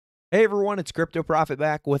Hey everyone, it's Crypto Profit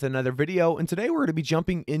back with another video, and today we're going to be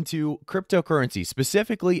jumping into cryptocurrency,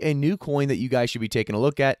 specifically a new coin that you guys should be taking a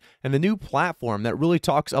look at, and a new platform that really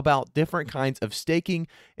talks about different kinds of staking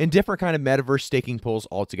and different kind of metaverse staking pools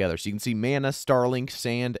altogether. So you can see Mana, Starlink,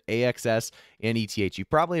 Sand, AXS, and ETH. You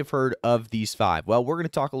probably have heard of these five. Well, we're going to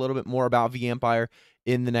talk a little bit more about VEMP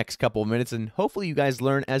in the next couple of minutes, and hopefully you guys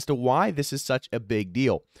learn as to why this is such a big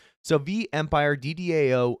deal. So VEMP,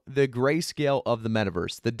 DDAO, the grayscale of the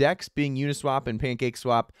metaverse. The DEX being Uniswap and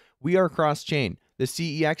PancakeSwap, we are cross-chain. The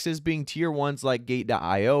CEXs being tier 1s like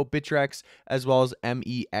Gate.io, Bittrex, as well as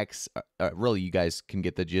MEX. Really, you guys can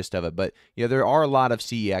get the gist of it. But yeah, there are a lot of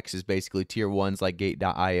CEXs, basically tier 1s like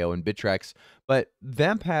Gate.io and Bittrex. But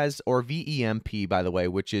VEMP has, or VEMP, by the way,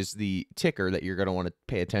 which is the ticker that you're going to want to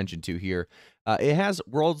pay attention to here. It has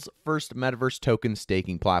world's first metaverse token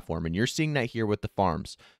staking platform, and you're seeing that here with the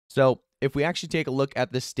farms. So if we actually take a look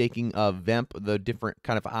at the staking of VEMP, the different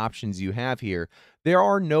kind of options you have here, there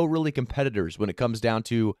are no really competitors when it comes down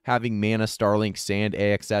to having Mana, Starlink, Sand,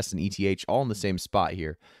 AXS, and ETH all in the same spot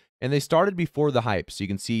here. And they started before the hype. So you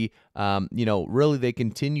can see, really they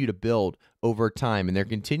continue to build over time, and they're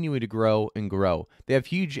continuing to grow and grow. They have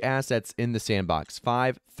huge assets in the sandbox,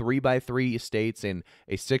 5 3x3 estates and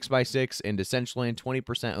a 6x6 and Decentraland,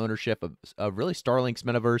 20% ownership of really Starlink's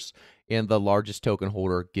metaverse and the largest token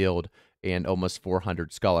holder guild and almost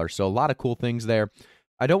 400 scholars. So a lot of cool things there.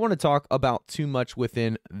 I don't want to talk about too much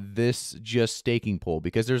within this just staking pool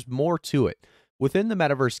because there's more to it. Within the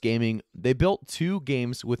Metaverse Gaming, they built 2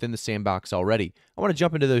 games within the sandbox already. I want to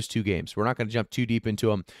jump into those 2 games. We're not going to jump too deep into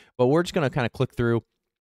them, but we're just going to kind of click through.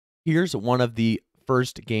 Here's one of the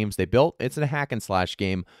first games they built. It's a hack and slash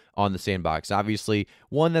game on the sandbox. Obviously,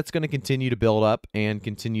 one that's going to continue to build up and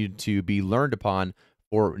continue to be learned upon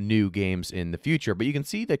for new games in the future. But you can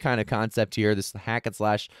see the kind of concept here, this hack and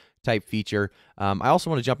slash type feature. I also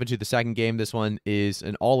want to jump into the second game. This one is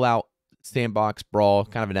an all-out sandbox brawl,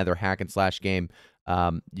 kind of another hack and slash game.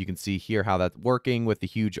 You can see here how that's working with the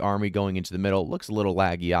huge army going into the middle. It looks a little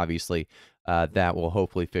laggy, obviously. That will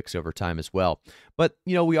hopefully fix over time as well. But,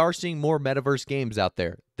 we are seeing more metaverse games out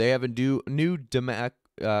there. They have a new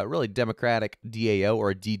really democratic DAO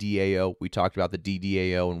or a DDAO. We talked about the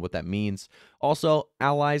DDAO and what that means. Also,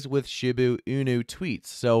 allies with Shiba Inu tweets.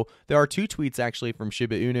 So there are 2 tweets actually from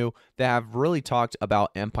Shiba Inu that have really talked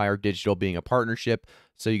about Empire Digital being a partnership.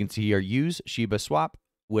 So you can see here, use Shiba Swap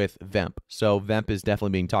with VEMP. So VEMP is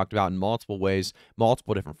definitely being talked about in multiple ways,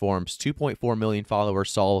 multiple different forms. 2.4 million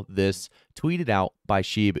followers saw this tweeted out by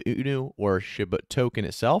Shiba Inu or Shiba Token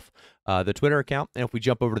itself, the Twitter account. And if we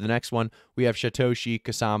jump over to the next one, we have Satoshi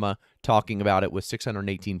Kasama talking about it with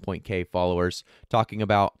 618.k followers, talking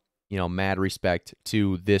about, mad respect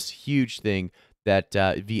to this huge thing that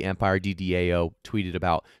VEMP DDAO tweeted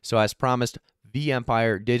about. So as promised,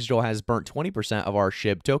 VEMP Digital has burnt 20% of our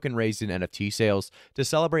SHIB token raised in NFT sales to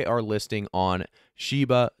celebrate our listing on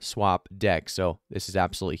Shiba Swap Dex. So this is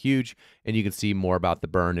absolutely huge, and you can see more about the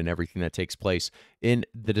burn and everything that takes place in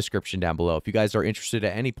the description down below. If you guys are interested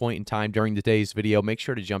at any point in time during today's video, make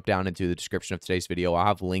sure to jump down into the description of today's video. I'll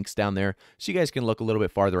have links down there so you guys can look a little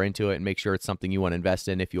bit farther into it and make sure it's something you want to invest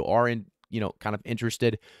in. If you are kind of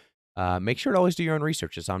interested, make sure to always do your own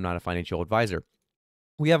research, as I'm not a financial advisor.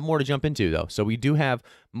 We have more to jump into, though. So we do have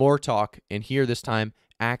more talk, and here this time,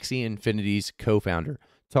 Axie Infinity's co-founder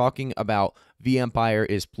talking about VEMP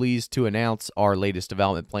is pleased to announce our latest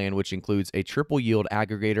development plan, which includes a triple yield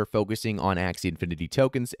aggregator focusing on Axie Infinity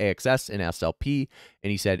tokens, AXS, and SLP.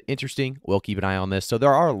 And he said, interesting, we'll keep an eye on this. So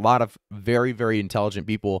there are a lot of very, very intelligent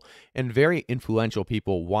people and very influential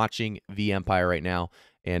people watching VEMP right now.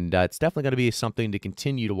 And it's definitely going to be something to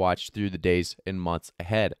continue to watch through the days and months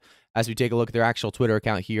ahead. As we take a look at their actual Twitter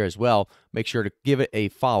account here as well, make sure to give it a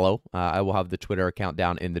follow. I will have the Twitter account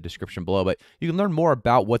down in the description below, but you can learn more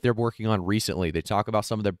about what they're working on recently. They talk about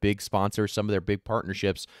some of their big sponsors, some of their big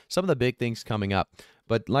partnerships, some of the big things coming up.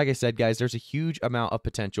 But like I said, guys, there's a huge amount of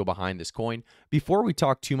potential behind this coin. Before we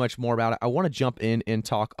talk too much more about it, I want to jump in and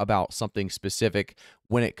talk about something specific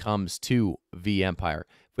when it comes to VEMP.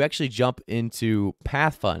 If we actually jump into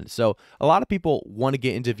PATHFUND, so a lot of people want to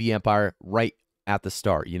get into VEMP right at the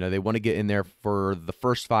start. They want to get in there for the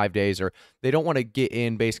first 5 days, or they don't want to get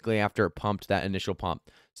in basically after it pumped that initial pump.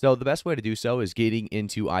 So the best way to do so is getting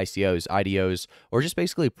into ICOs, IDOs, or just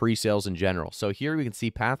basically pre-sales in general. So here we can see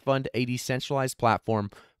PATHFUND, a decentralized platform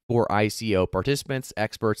for ICO participants,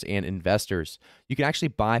 experts, and investors. You can actually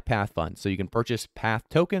buy PATHFUND, so you can purchase Path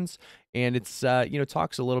tokens, and it's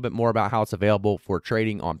talks a little bit more about how it's available for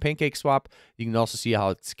trading on PancakeSwap. You can also see how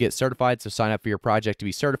it's get certified, so sign up for your project to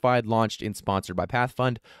be certified, launched, and sponsored by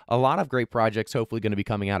PATHFUND. A lot of great projects hopefully going to be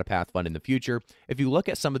coming out of PATHFUND in the future. If you look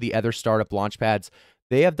at some of the other startup launchpads,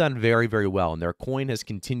 they have done very, very well, and their coin has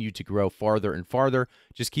continued to grow farther and farther.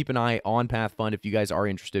 Just keep an eye on PATHFUND if you guys are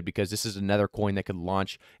interested, because this is another coin that could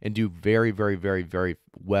launch and do very, very, very, very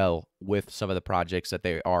well with some of the projects that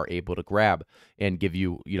they are able to grab and give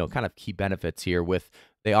you, kind of key benefits here with.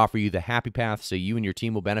 They offer you the happy path, so you and your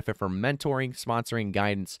team will benefit from mentoring, sponsoring,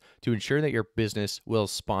 guidance to ensure that your business will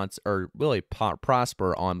sponsor or really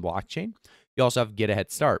prosper on blockchain. You also have Get a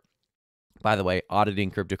Head Start. By the way, auditing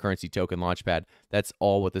cryptocurrency token launchpad, that's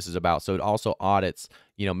all what this is about. So it also audits,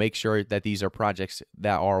 make sure that these are projects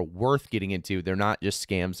that are worth getting into. They're not just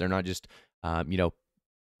scams. They're not just,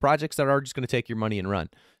 projects that are just going to take your money and run.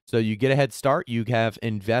 So you get a head start. You have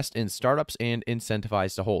invest in startups and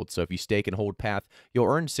incentivize to hold. So if you stake and hold Path, you'll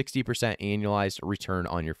earn 60% annualized return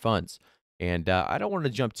on your funds. And I don't want to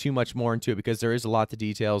jump too much more into it because there is a lot of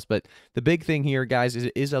details. But the big thing here, guys, is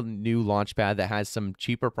it is a new launchpad that has some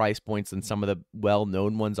cheaper price points than some of the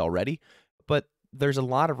well-known ones already. But there's a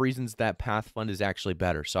lot of reasons that PATHFUND is actually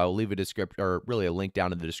better. So I'll leave a description, or really a link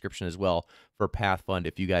down in the description as well for PATHFUND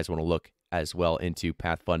if you guys want to look as well into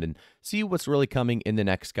PATHFUND and see what's really coming in the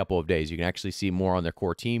next couple of days. You can actually see more on their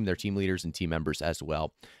core team, their team leaders, and team members as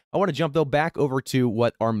well. I want to jump, though, back over to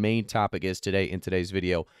what our main topic is today in today's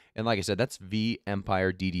video. And like I said, that's VEMP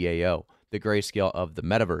DDAO, the grayscale of the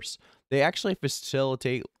metaverse. They actually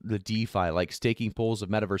facilitate the DeFi, like staking pools of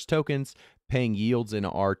metaverse tokens, paying yields in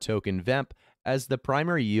our token VEMP as the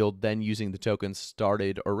primary yield, then using the tokens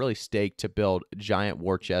started or really staked to build giant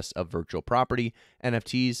war chests of virtual property,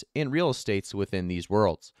 NFTs, and real estates within these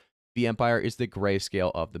worlds. VEMP is the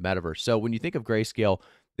grayscale of the metaverse. So when you think of grayscale,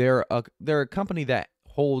 they're a company that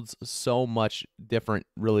holds so much different,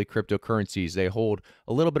 really, cryptocurrencies. They hold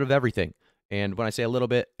a little bit of everything. And when I say a little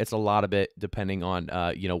bit, it's a lot of it, depending on,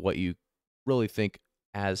 what you really think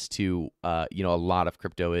as to, a lot of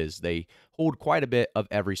crypto is. They hold quite a bit of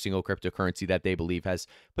every single cryptocurrency that they believe has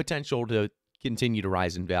potential to continue to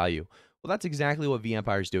rise in value. Well, that's exactly what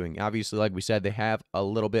VEMP is doing. Obviously, like we said, they have a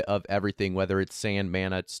little bit of everything, whether it's Sand,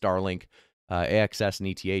 Mana, Starlink, AXS, and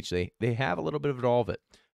ETH. They have a little bit of all of it.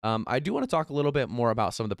 I do want to talk a little bit more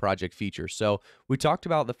about some of the project features. So we talked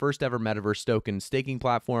about the first ever metaverse token staking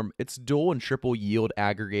platform. It's dual and triple yield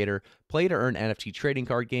aggregator, play to earn NFT trading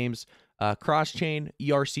card games, cross-chain,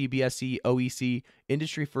 ERC, BSC, OEC,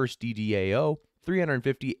 industry first DDAO,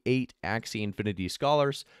 358 Axie Infinity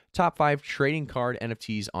Scholars, top 5 trading card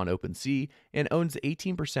NFTs on OpenSea, and owns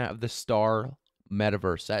 18% of the Star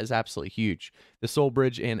metaverse. That is absolutely huge. The Soul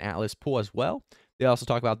Bridge and Atlas pool as well. They also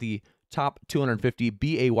talk about the top 250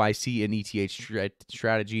 BAYC and ETH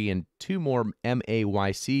strategy and 2 more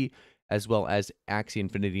MAYC, as well as Axie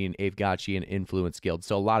Infinity and Aavegotchi and Influence Guild.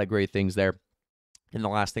 So a lot of great things there. And the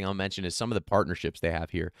last thing I'll mention is some of the partnerships they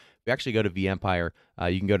have here. If you actually go to VEMP,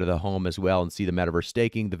 you can go to the home as well and see the metaverse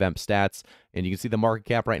staking, the VEMP stats, and you can see the market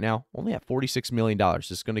cap right now only at $46 million.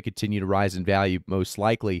 It's going to continue to rise in value, most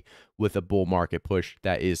likely with a bull market push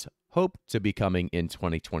that is hoped to be coming in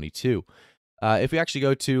 2022. If we actually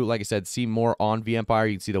go to, like I said, see more on VEMP,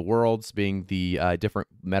 you can see the worlds being the different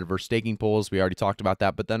metaverse staking pools. We already talked about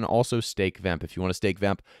that, but then also stake VEMP. If you want to stake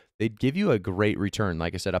VEMP, they'd give you a great return,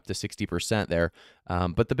 like I said, up to 60% there.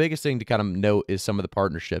 But the biggest thing to kind of note is some of the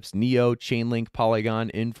partnerships. Neo, Chainlink,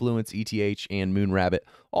 Polygon, Influence, ETH, and Moonrabbit,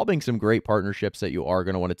 all being some great partnerships that you are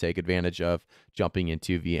going to want to take advantage of jumping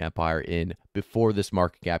into VEMP in before this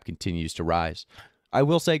market cap continues to rise. I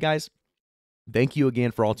will say, guys, thank you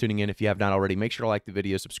again for all tuning in. If you have not already, make sure to like the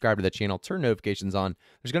video, subscribe to the channel, turn notifications on.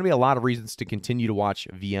 There's going to be a lot of reasons to continue to watch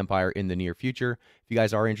VEMP in the near future. If you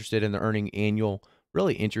guys are interested in the earning annual,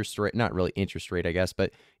 really interest rate, not really interest rate, I guess,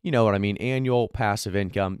 but you know what I mean, annual passive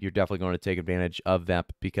income, you're definitely going to take advantage of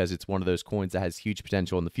VEMP because it's one of those coins that has huge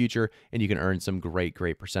potential in the future and you can earn some great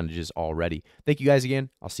percentages already. Thank you guys again.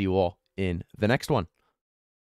 I'll see you all in the next one.